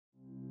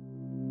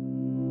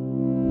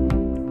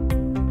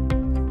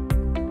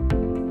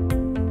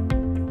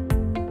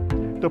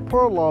The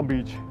Port of Long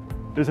Beach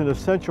is an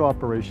essential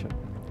operation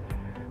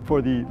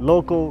for the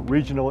local,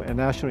 regional, and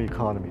national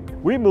economy.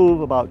 We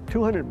move about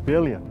 $200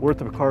 billion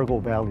worth of cargo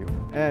value.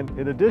 And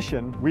in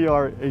addition, we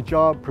are a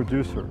job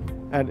producer.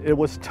 And it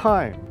was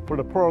time for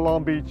the Port of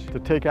Long Beach to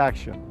take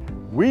action.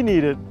 We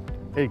needed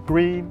a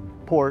green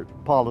port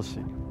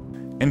policy.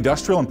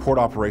 Industrial and port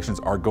operations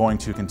are going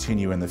to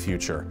continue in the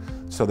future.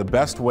 So the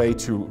best way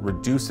to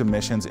reduce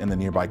emissions in the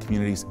nearby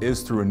communities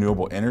is through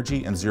renewable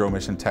energy and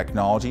zero-emission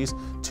technologies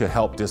to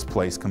help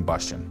displace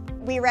combustion.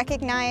 We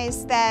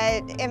recognize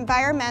that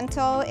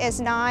environmental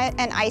is not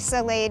an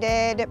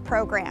isolated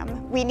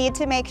program. We need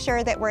to make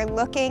sure that we're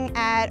looking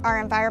at our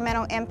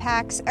environmental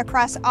impacts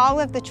across all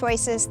of the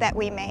choices that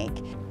we make.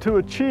 To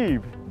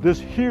achieve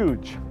this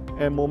huge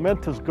and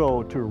momentous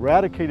goal to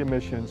eradicate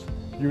emissions,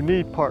 you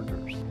need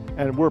partners.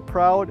 And we're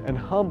proud and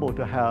humbled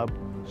to have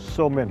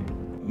so many.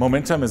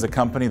 Momentum is a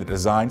company that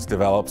designs,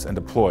 develops, and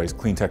deploys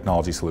clean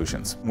technology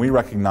solutions. We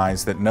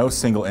recognize that no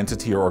single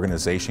entity or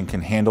organization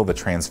can handle the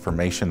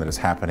transformation that is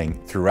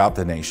happening throughout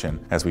the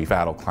nation as we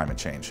battle climate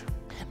change.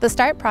 The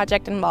START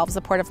project involves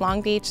the Port of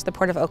Long Beach, the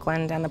Port of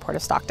Oakland, and the Port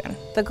of Stockton.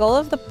 The goal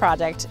of the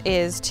project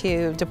is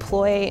to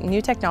deploy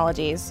new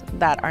technologies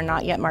that are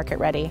not yet market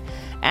ready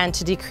and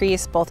to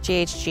decrease both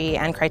GHG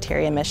and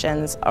criteria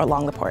emissions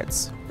along the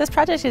ports. This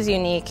project is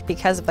unique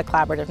because of the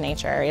collaborative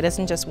nature. It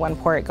isn't just one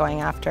port going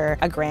after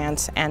a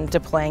grant and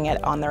deploying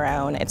it on their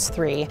own, it's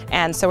three.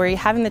 And so we're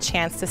having the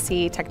chance to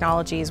see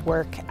technologies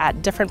work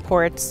at different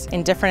ports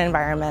in different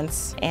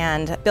environments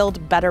and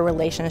build better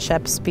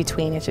relationships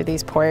between each of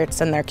these ports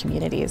and their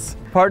communities.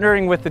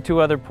 Partnering with the two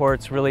other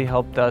ports really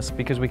helped us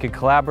because we could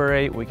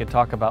collaborate, we could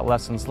talk about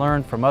lessons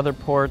learned from other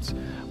ports,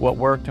 what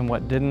worked and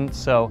what didn't,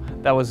 so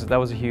that was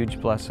a huge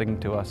blessing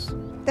to us.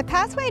 The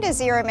pathway to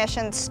zero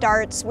emissions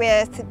starts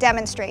with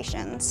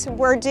demonstrations.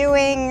 We're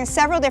doing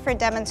several different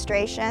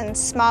demonstrations,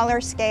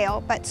 smaller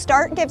scale, but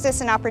START gives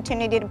us an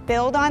opportunity to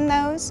build on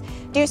those,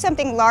 do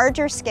something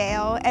larger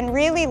scale, and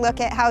really look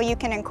at how you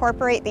can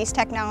incorporate these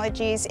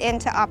technologies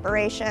into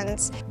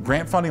operations.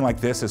 Grant funding like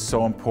this is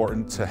so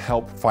important to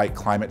help fight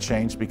climate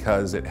change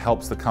because it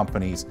helps the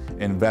companies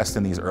invest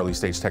in these early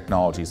stage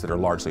technologies that are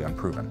largely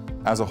unproven.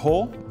 As a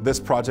whole, this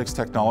project's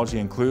technology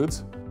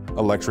includes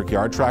electric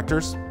yard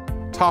tractors,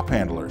 top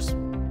handlers,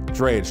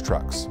 drayage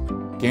trucks,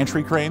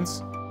 gantry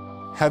cranes,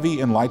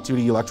 heavy and light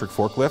duty electric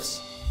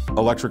forklifts,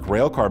 electric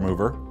rail car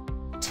mover,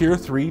 Tier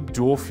 3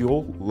 dual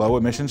fuel low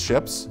emission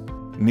ships,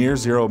 near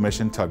zero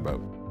emission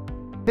tugboat.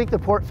 I think the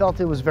port felt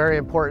it was very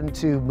important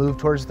to move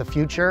towards the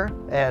future,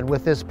 and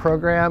with this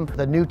program,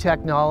 the new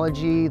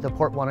technology, the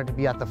port wanted to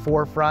be at the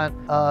forefront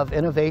of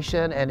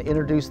innovation and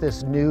introduce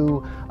this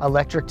new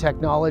electric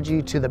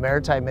technology to the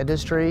maritime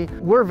industry.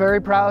 We're very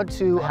proud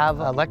to have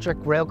an electric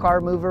rail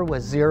car mover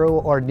with zero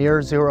or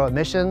near zero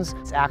emissions.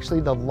 It's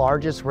actually the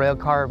largest rail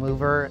car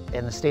mover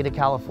in the state of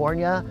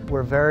California.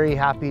 We're very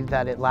happy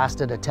that it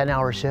lasted a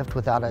 10-hour shift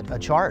without a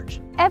charge.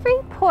 Every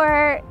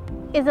port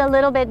is a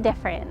little bit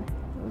different.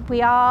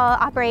 We all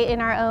operate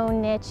in our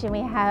own niche and we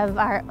have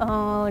our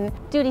own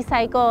duty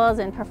cycles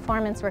and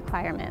performance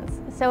requirements.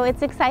 So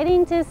it's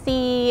exciting to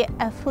see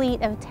a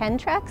fleet of 10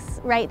 trucks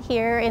right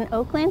here in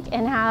Oakland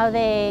and how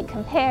they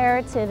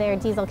compare to their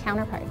diesel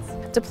counterparts.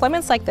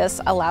 Deployments like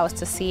this allow us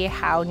to see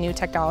how new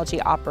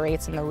technology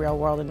operates in the real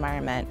world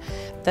environment.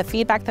 The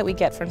feedback that we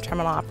get from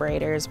terminal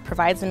operators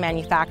provides the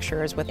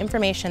manufacturers with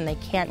information they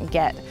can't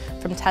get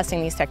from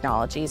testing these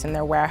technologies in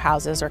their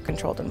warehouses or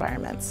controlled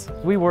environments.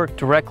 We work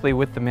directly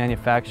with the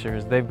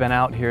manufacturers. They've been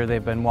out here,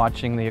 they've been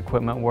watching the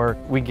equipment work.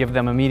 We give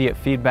them immediate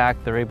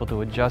feedback, they're able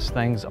to adjust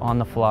things on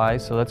the fly,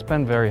 so that's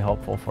been very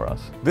helpful for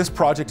us. This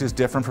project is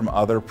different from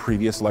other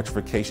previous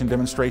electrification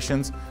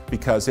demonstrations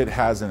because it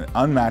has an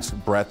unmatched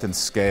breadth and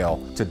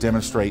scale to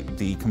demonstrate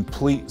the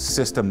complete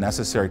system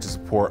necessary to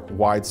support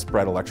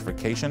widespread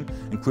electrification,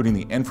 including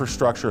the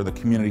infrastructure, the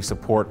community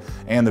support,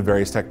 and the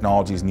various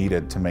technologies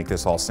needed to make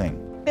this all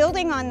sing.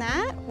 Building on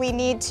that, we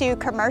need to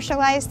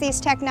commercialize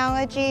these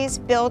technologies,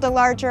 build a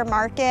larger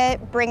market,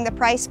 bring the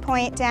price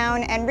point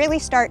down, and really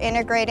start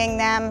integrating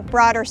them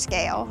broader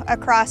scale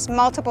across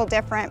multiple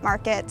different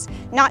markets,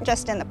 not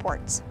just in the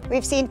ports.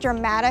 We've seen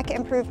dramatic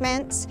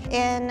improvements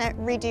in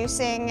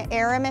reducing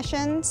air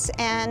emissions,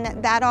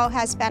 and that all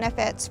has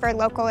benefits for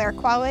local air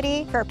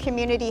quality, for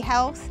community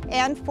health,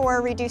 and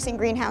for reducing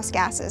greenhouse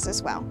gases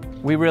as well.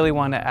 We really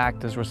want to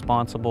act as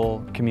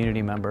responsible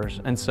community members,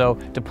 and so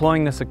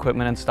deploying this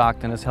equipment in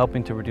Stockton is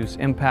helping to reduce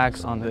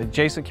impacts on the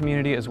adjacent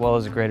community as well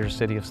as the greater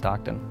city of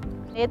Stockton.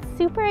 It's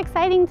super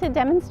exciting to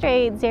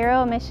demonstrate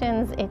zero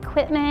emissions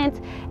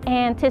equipment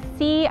and to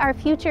see our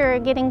future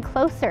getting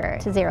closer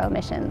to zero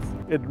emissions.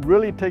 It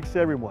really takes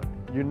everyone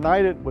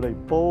united with a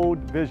bold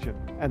vision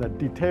and a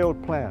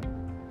detailed plan,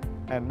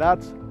 and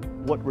that's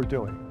what we're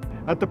doing.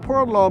 At the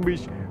Port of Long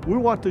Beach, we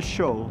want to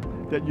show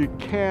that you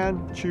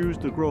can choose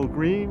to grow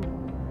green,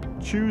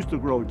 choose to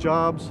grow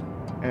jobs,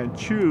 and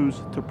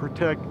choose to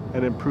protect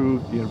and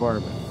improve the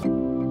environment.